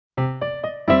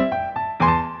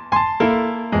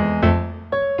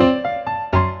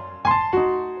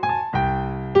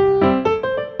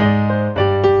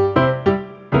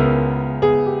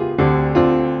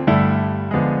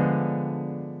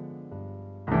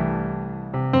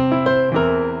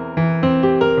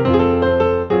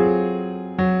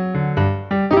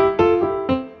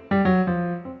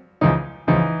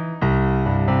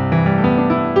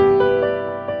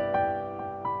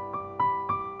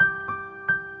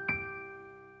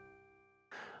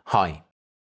Hi.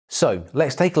 So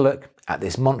let's take a look at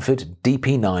this Montford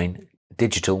DP9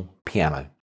 digital piano.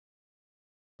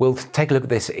 We'll take a look at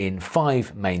this in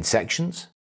 5 main sections.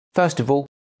 First of all,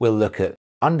 we'll look at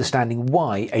understanding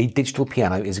why a digital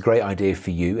piano is a great idea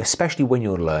for you, especially when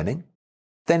you're learning.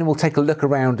 Then we'll take a look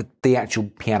around the actual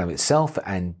piano itself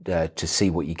and to see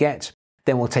what you get.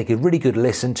 Then we'll take a really good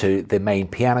listen to the main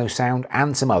piano sound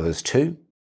and some others too.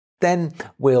 Then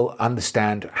we'll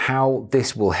understand how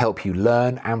this will help you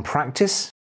learn and practice,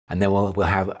 and then we'll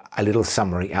have a little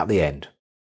summary at the end.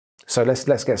 So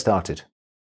let's get started.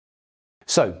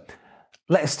 So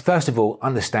let's first of all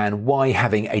understand why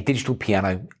having a digital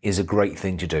piano is a great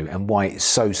thing to do and why it's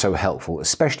so helpful,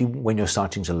 especially when you're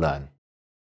starting to learn.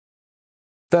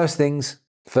 First things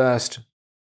first,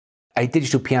 a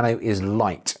digital piano is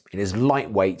light. It is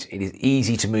lightweight. It is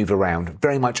easy to move around,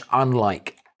 very much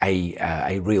unlike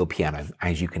a real piano,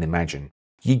 as you can imagine.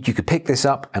 You could pick this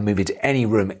up and move it to any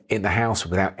room in the house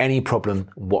without any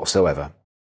problem whatsoever.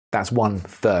 That's one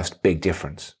first big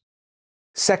difference.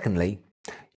 Secondly,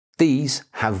 these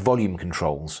have volume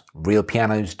controls. Real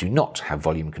pianos do not have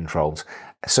volume controls.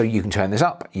 So you can turn this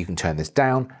up, you can turn this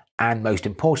down, and most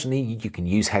importantly, you can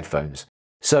use headphones.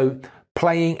 So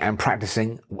playing and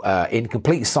practicing in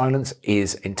complete silence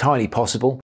is entirely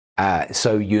possible.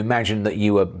 So you imagine that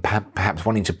you were perhaps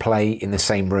wanting to play in the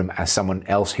same room as someone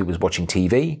else who was watching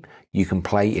TV. You can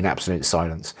play in absolute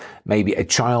silence. Maybe a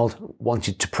child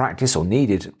wanted to practice or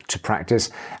needed to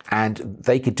practice, and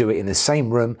they could do it in the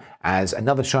same room as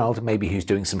another child, maybe who's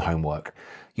doing some homework.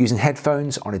 Using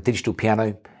headphones on a digital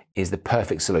piano is the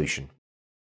perfect solution.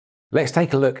 Let's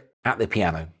take a look at the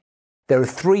piano. There are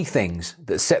 3 things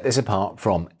that set this apart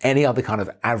from any other kind of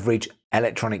average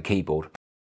electronic keyboard.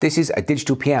 This is a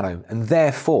digital piano, and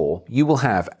therefore you will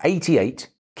have 88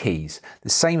 keys, the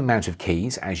same amount of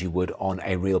keys as you would on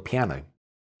a real piano.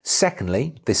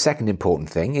 Secondly, the second important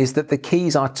thing is that the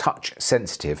keys are touch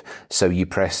sensitive. So you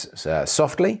press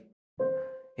softly,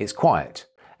 it's quiet.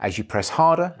 As you press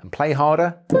harder and play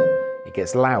harder, it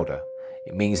gets louder.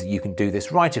 It means that you can do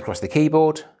this right across the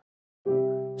keyboard,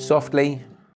 softly.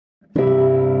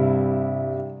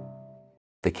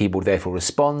 The keyboard therefore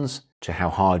responds to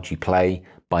how hard you play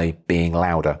by being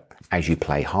louder as you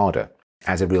play harder,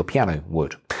 as a real piano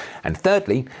would. And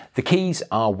thirdly, the keys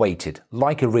are weighted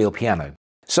like a real piano.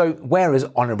 So whereas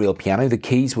on a real piano the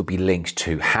keys would be linked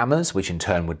to hammers, which in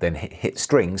turn would then hit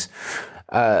strings,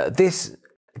 this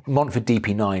Montford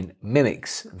DP9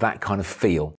 mimics that kind of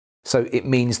feel. So it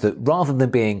means that rather than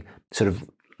being sort of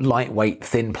lightweight,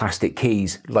 thin plastic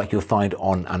keys like you'll find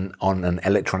on an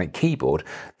electronic keyboard,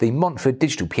 the Montford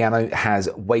digital piano has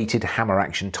weighted hammer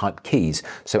action type keys.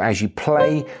 So as you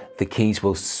play, the keys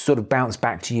will sort of bounce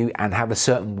back to you and have a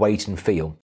certain weight and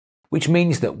feel, which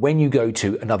means that when you go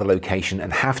to another location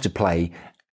and have to play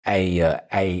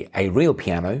a real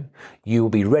piano, you will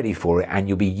be ready for it and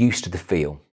you'll be used to the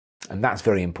feel. And that's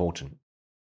very important.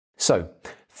 So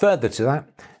further to that,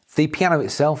 the piano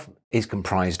itself is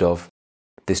comprised of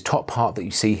this top part that you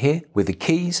see here with the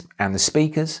keys and the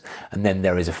speakers, and then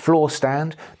there is a floor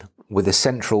stand with a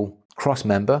central cross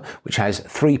member which has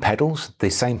 3 pedals, the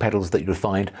same pedals that you'll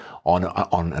find on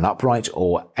an upright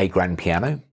or a grand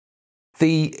piano.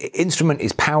 The instrument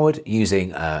is powered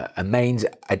using a mains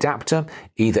adapter,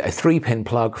 either a 3-pin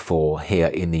plug for here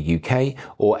in the UK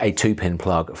or a 2-pin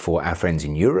plug for our friends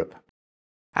in Europe.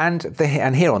 And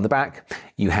here on the back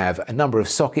you have a number of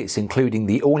sockets, including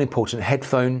the all-important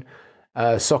headphone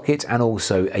socket and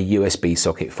also a USB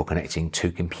socket for connecting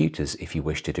to computers if you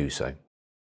wish to do so.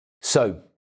 So,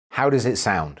 how does it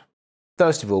sound?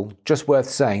 First of all, just worth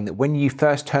saying that when you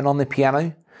first turn on the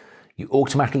piano, you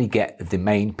automatically get the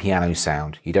main piano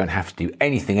sound. You don't have to do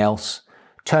anything else.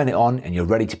 Turn it on and you're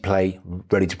ready to play,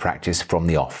 ready to practice from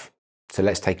the off. So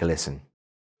let's take a listen.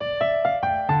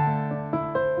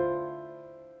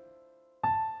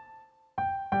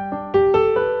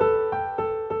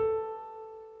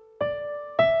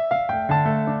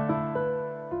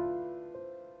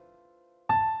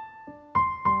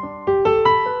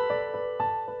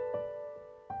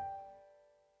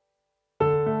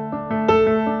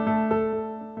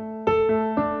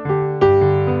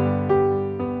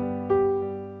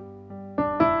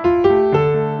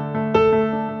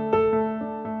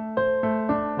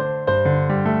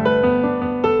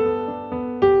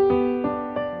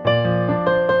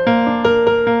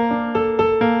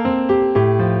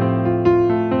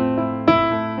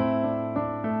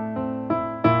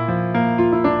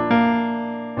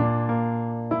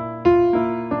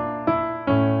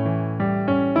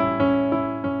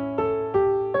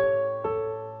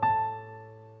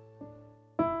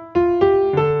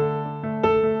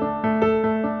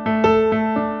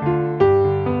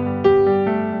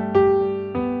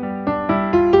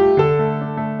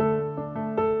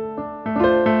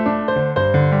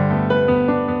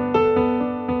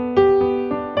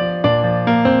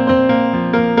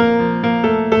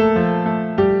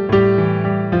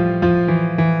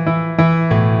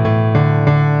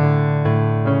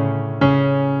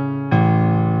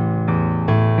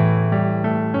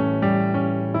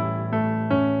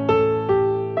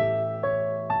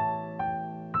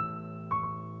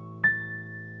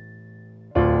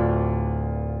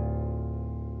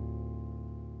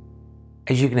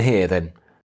 As you can hear then,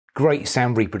 great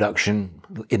sound reproduction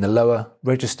in the lower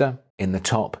register, in the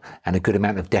top, and a good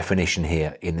amount of definition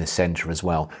here in the center as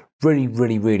well. Really,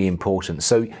 really, really important.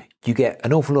 So you get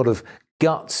an awful lot of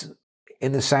guts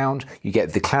in the sound, you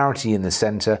get the clarity in the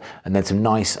center, and then some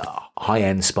nice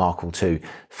high-end sparkle too.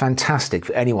 Fantastic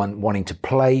for anyone wanting to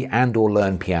play and or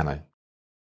learn piano.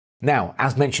 Now,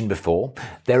 as mentioned before,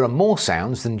 there are more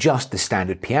sounds than just the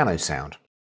standard piano sound.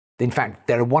 In fact,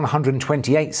 there are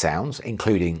 128 sounds,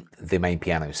 including the main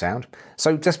piano sound.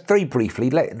 So just very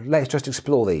briefly, let's just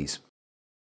explore these.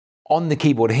 On the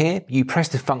keyboard here, you press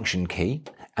the function key,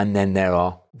 and then there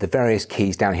are the various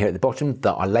keys down here at the bottom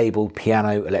that are labeled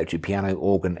piano, electric piano,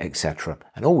 organ, etc.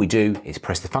 And all we do is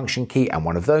press the function key and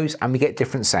one of those, and we get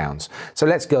different sounds. So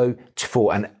let's go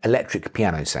for an electric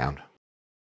piano sound.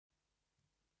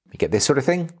 You get this sort of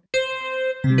thing.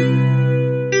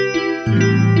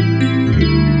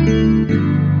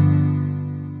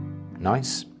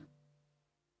 Nice.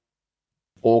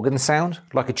 Organ sound,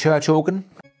 like a church organ.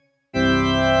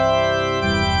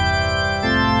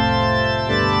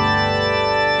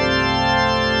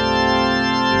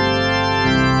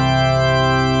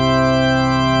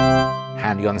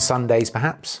 Handy on Sundays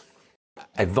perhaps.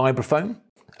 A vibraphone,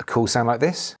 a cool sound like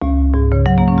this.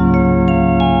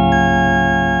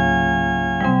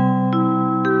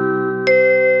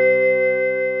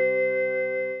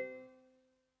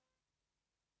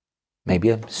 Maybe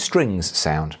a strings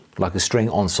sound, like a string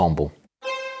ensemble.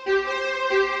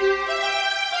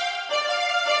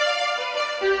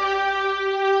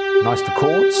 Nice for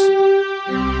chords.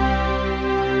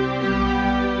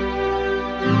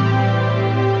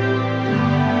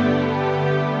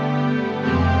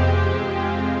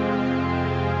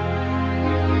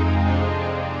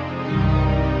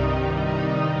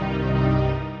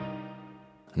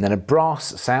 And then a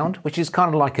brass sound, which is kind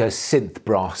of like a synth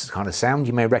brass kind of sound.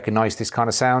 You may recognize this kind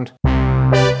of sound.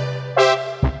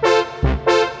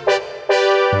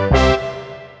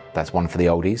 That's one for the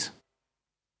oldies.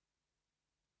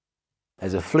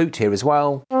 There's a flute here as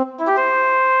well.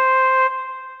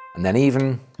 And then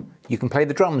even you can play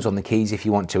the drums on the keys if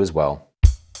you want to as well.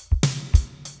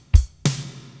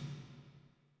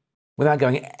 Without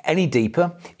going any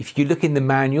deeper, if you look in the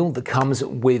manual that comes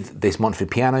with this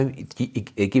Montford piano,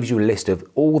 it gives you a list of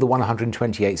all the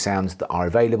 128 sounds that are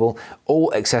available,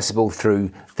 all accessible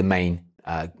through the main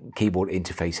keyboard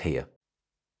interface here.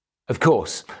 Of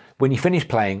course, when you finish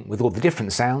playing with all the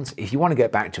different sounds, if you want to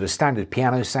get back to a standard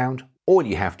piano sound, all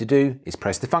you have to do is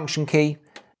press the function key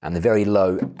and the very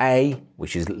low A,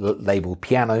 which is labeled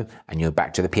piano, and you're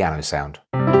back to the piano sound.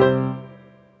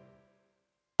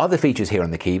 Other features here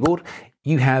on the keyboard,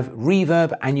 you have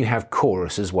reverb and you have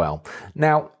chorus as well.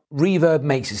 Now, reverb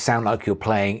makes it sound like you're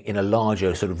playing in a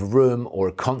larger sort of room or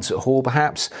a concert hall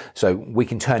perhaps, so we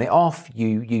can turn it off.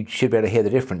 You should be able to hear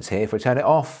the difference here. If I turn it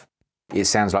off, it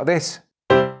sounds like this.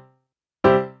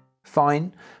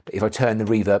 Fine, but if I turn the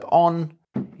reverb on,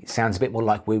 it sounds a bit more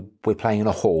like we're playing in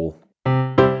a hall.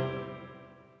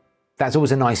 That's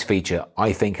always a nice feature,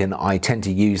 I think, and I tend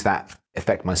to use that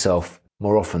effect myself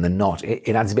more often than not.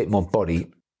 It adds a bit more body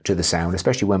to the sound,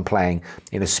 especially when playing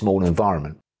in a small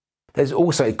environment. There's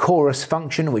also a chorus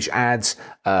function which adds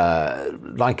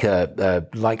like a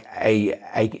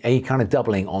kind of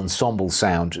doubling ensemble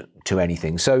sound to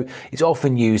anything. So it's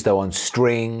often used though on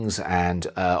strings and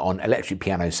on electric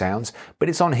piano sounds, but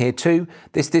it's on here too.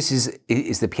 This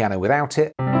is the piano without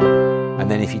it,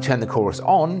 and then if you turn the chorus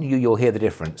on, you'll hear the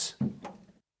difference.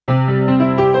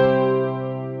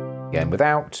 Again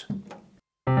without.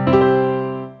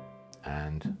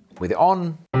 And with it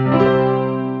on,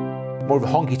 more of a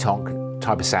honky-tonk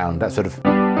type of sound, that sort of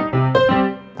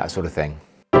thing.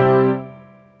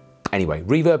 Anyway,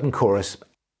 reverb and chorus,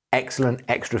 excellent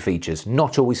extra features,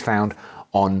 not always found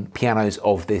on pianos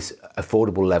of this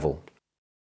affordable level.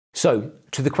 So,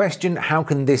 to the question, how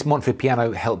can this Montford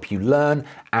piano help you learn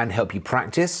and help you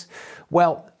practice?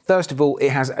 Well, first of all, it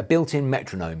has a built-in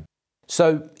metronome.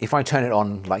 So, if I turn it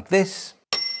on like this,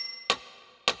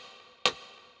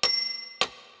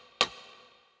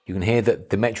 you can hear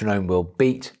that the metronome will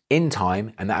beat in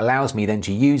time, and that allows me then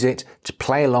to use it to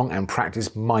play along and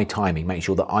practice my timing, make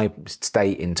sure that I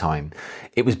stay in time.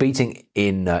 It was beating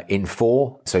in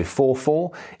 4, so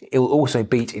 4/4. It will also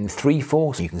beat in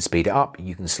 3/4, so you can speed it up,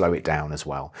 you can slow it down as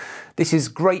well. This is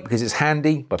great because it's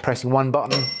handy. By pressing one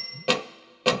button,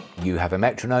 you have a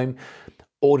metronome.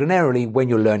 Ordinarily, when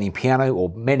you're learning piano, or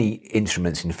many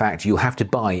instruments in fact, you'll have to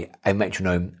buy a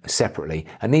metronome separately,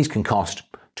 and these can cost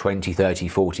 20, 30,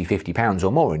 40, 50 pounds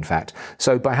or more in fact.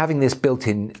 So by having this built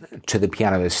in to the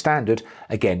piano as standard,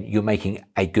 again, you're making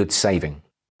a good saving.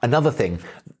 Another thing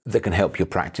that can help your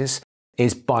practice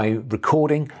is by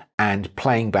recording and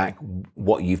playing back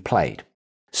what you've played.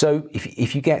 So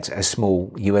if you get a small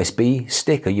USB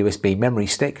stick, a USB memory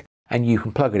stick, and you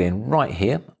can plug it in right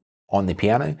here on the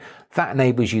piano, that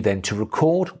enables you then to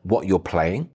record what you're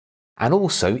playing. And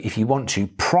also, if you want to,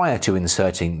 prior to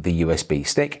inserting the USB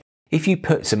stick, if you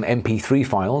put some MP3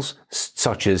 files,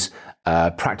 such as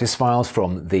practice files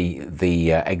from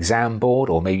the exam board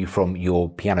or maybe from your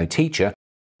piano teacher,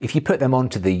 if you put them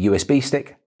onto the USB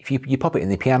stick, if you pop it in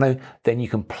the piano, then you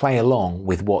can play along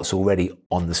with what's already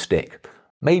on the stick.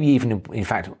 Maybe even, in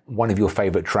fact, one of your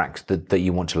favorite tracks that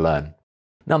you want to learn.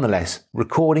 Nonetheless,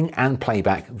 recording and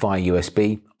playback via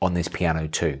USB on this piano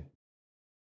too.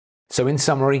 So in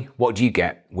summary, what do you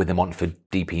get with the Montford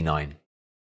DP9?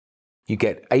 You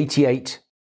get 88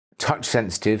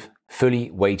 touch-sensitive, fully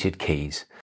weighted keys.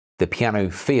 The piano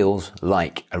feels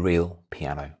like a real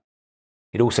piano.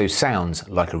 It also sounds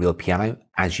like a real piano,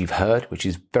 as you've heard, which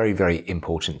is very, very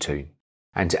important too.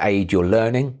 And to aid your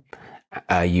learning,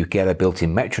 you get a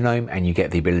built-in metronome and you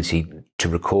get the ability to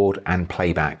record and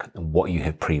play back what you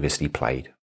have previously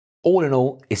played. All in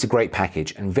all, it's a great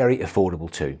package and very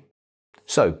affordable too.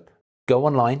 So go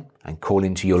online and call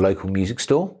into your local music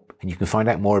store and you can find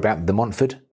out more about the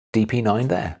Montford DP9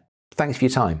 there. Thanks for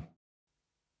your time.